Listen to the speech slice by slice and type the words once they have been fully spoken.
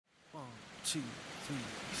2, 3,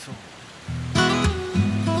 4.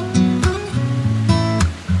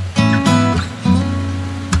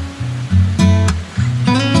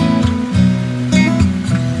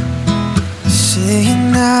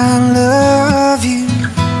 Saying I love you,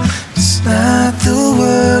 it's not the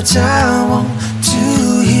words I want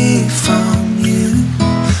to hear from you.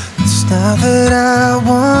 It's not that I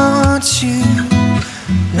want you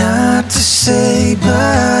not to say,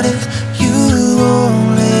 but if you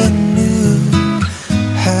only knew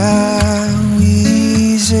how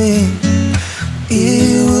easy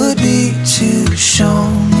it would be to show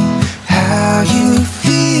me how you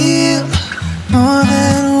feel more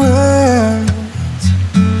than words.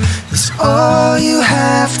 It's all you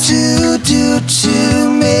have to do to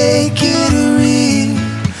make it real.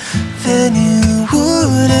 Then you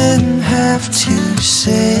wouldn't have to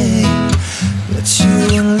say that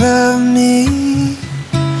you love me,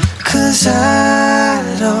 'cause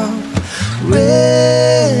I'd already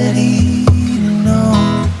know.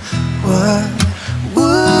 What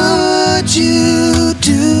would you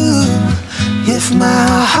do if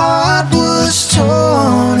my heart was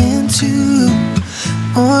torn in two?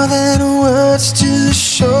 More than words to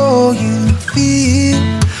show you feel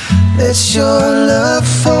that your love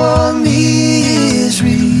for me is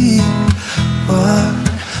real. What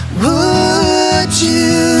would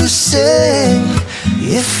you say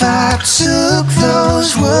if I took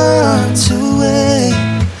those words away?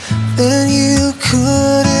 Then you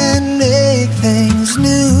couldn't make things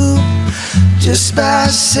new just by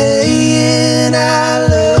saying I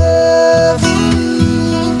love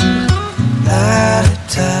you. Da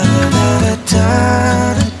da da da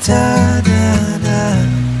da da da.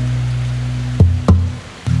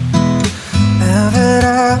 Now that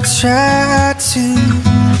I've tried to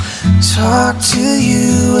talk to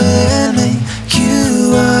you and make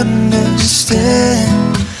you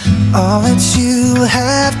understand, all that you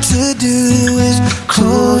have to do is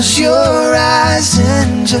close your eyes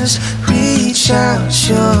and just reach out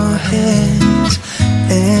your hands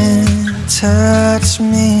and touch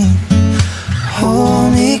me. Hold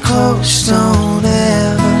me close, don't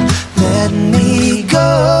ever let me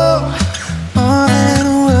go. More than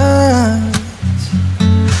words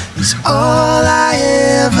is all I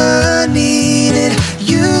ever needed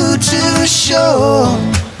you to show.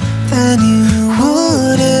 Then you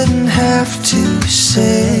wouldn't have to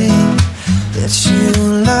say that you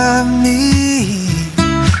love me,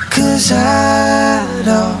 'cause I'd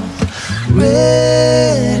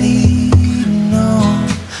already know.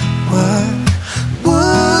 What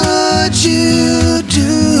would you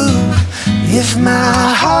do if my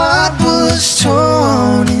heart was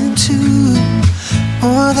torn in two?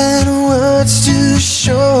 More than words to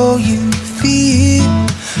show you feel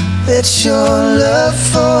that your love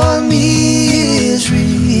for me is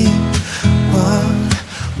real. What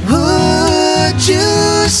would you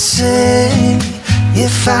say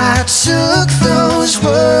if I took those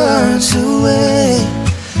words away?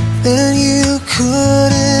 Then you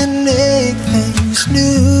couldn't make things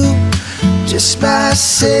new just by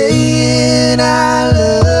saying I